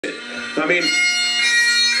I mean,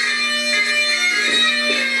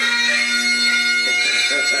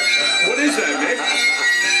 what is that, Nick?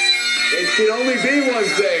 It can only be one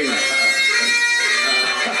thing.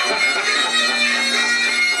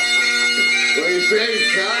 What do you think,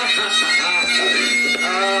 huh?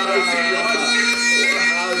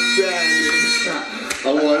 Outstanding. I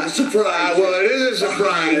want a surprise. Well, it is a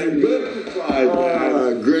surprise. Good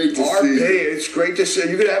surprise. Great to see you. Hey, it's great to see you.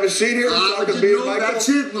 You gonna have a seat here? That's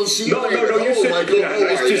it. We'll see you later. No, you sit. Michael. Yeah,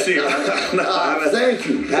 nice to see you. Thank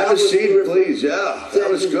you. Have a seat, please. Yeah, that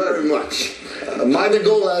was good. Very much. Mine to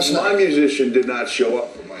go last night. My musician did not show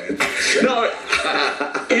up for my interview. No.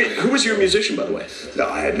 Who was your musician, by the way? No,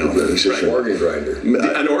 I had no musician. Organ grinder.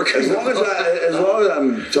 An organ. As long as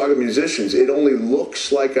I'm talking musicians, it only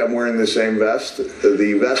looks like I'm wearing the same vest.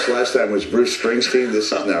 The vest last time was Bruce Springsteen.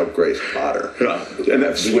 This is now Grace Potter. And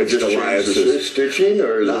I've switched alliances. Stitching,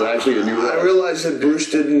 or is it actually a new one? I realized that Bruce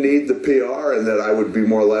didn't need the PR and that I would be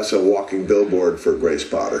more or less a walking billboard for Grace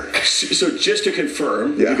Potter. So just to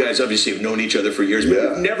confirm, you guys obviously have known each other for years, but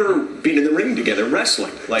you've never been in the ring together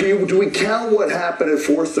wrestling. Like, do we count what happened at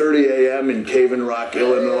 4:30 a.m. in Cave Rock,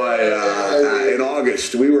 Illinois in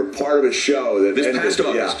August? We were part of a show that this ended, past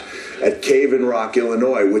August. At Cave Rock,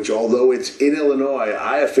 Illinois, which although it's in Illinois,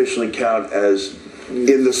 I officially count as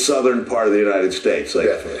in the southern part of the United States. Like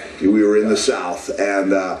we were in the South,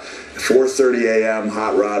 and 4:30 a.m.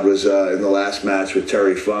 Hot Rod was in the last match with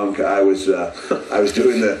Terry Funk. I was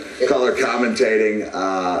doing the color commentating.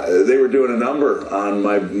 They were doing a number on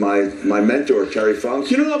my mentor Terry Funk.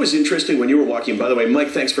 You know what was interesting when you were walking? By the way,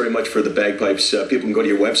 Mike, thanks very much for the bagpipes. People can go to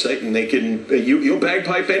your website and they can you'll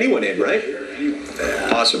bagpipe anyone in, right?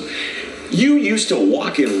 Awesome. You used to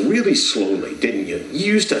walk in really slowly, didn't you?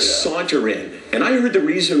 You used to saunter in. And I heard the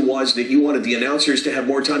reason was that you wanted the announcers to have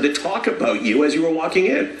more time to talk about you as you were walking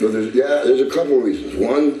in. Well, there's a couple of reasons.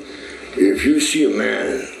 One, if you see a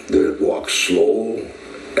man that walks slow,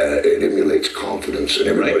 it emulates confidence, and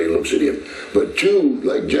everybody looks at him. But two,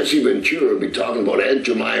 like Jesse Ventura would be talking about Aunt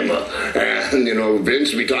Jemima, and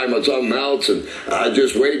Vince would be talking about something else, and I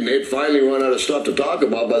just wait, and they'd finally run out of stuff to talk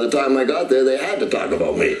about. By the time I got there, they had to talk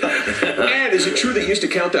about me. And is it true that you used to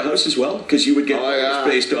count the house as well? Because you would get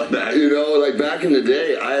points based on that. Like back in the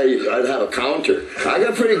day, I'd have a counter. I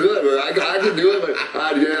got pretty good, but I could do it, but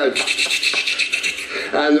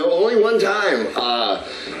and the only one time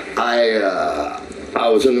I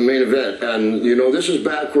was in the main event, and this is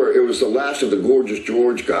back where it was the last of the Gorgeous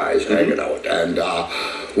George guys hanging out. And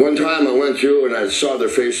one time I went through and I saw their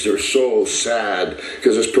faces; they were so sad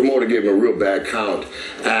because this promoter gave them a real bad count.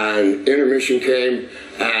 And intermission came,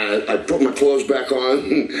 and I put my clothes back on,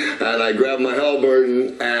 and I grabbed my halberd,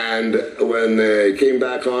 and when they came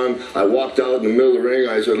back on, I walked out in the middle of the ring.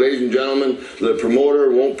 I said, "Ladies and gentlemen, the promoter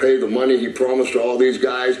won't pay the money he promised to all these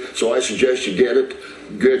guys, so I suggest you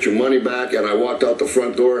get your money back." And I walked out the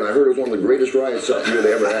front door, and I heard it was one of the greatest riots out here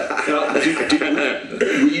they ever had.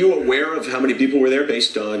 Were you aware of how many people were there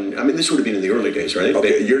based on, I mean, this would have been in the early days, right?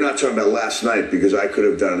 Okay, you're not talking about last night, because I could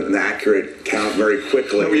have done an accurate count very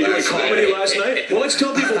quickly. Were you doing comedy last night? Well, let's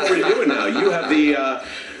tell people what we're doing now. You have the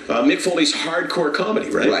Mick Foley's Hardcore Comedy,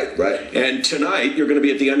 right? Right. And tonight you're going to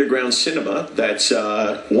be at the Underground Cinema. That's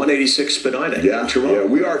 186 Spadina in Toronto. Yeah,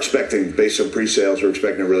 we are expecting, based on pre-sales, we're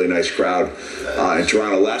expecting a really nice crowd in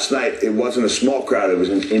Toronto. Last night, it wasn't a small crowd, it was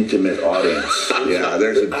an intimate audience. Yeah,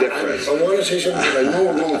 there's a difference. I want to say something. I know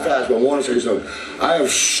we're going fast, but I want to say something. I have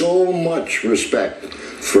so much respect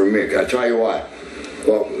for Mick. I tell you why.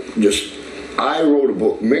 Well, I wrote a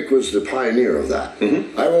book. Mick was the pioneer of that.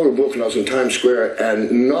 I wrote a book when I was in Times Square,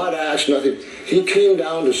 and not asked nothing. He came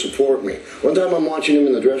down to support me. One time I'm watching him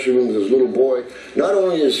in the dressing room with his little boy. Not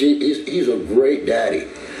only is he's a great daddy,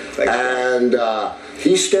 and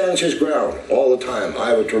he stands his ground all the time. I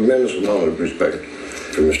have a tremendous amount of respect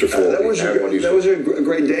for Mr. Foley. That was a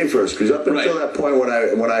great day for us, because up until that point when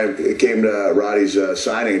I came to Roddy's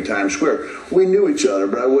signing in Times Square, we knew each other,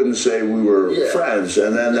 but I wouldn't say we were friends.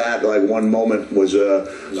 And then that one moment was a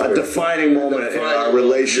defining moment in our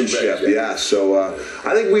relationship. So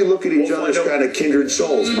I think we look at each other as kind of kindred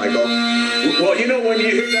souls, Michael. Well, when you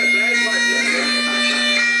hear that bagpipe,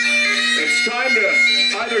 it's time to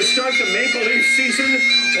either start the Maple Leaf season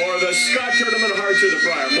or the Scott Tournament Hearts of the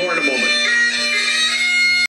Briar. More in a moment.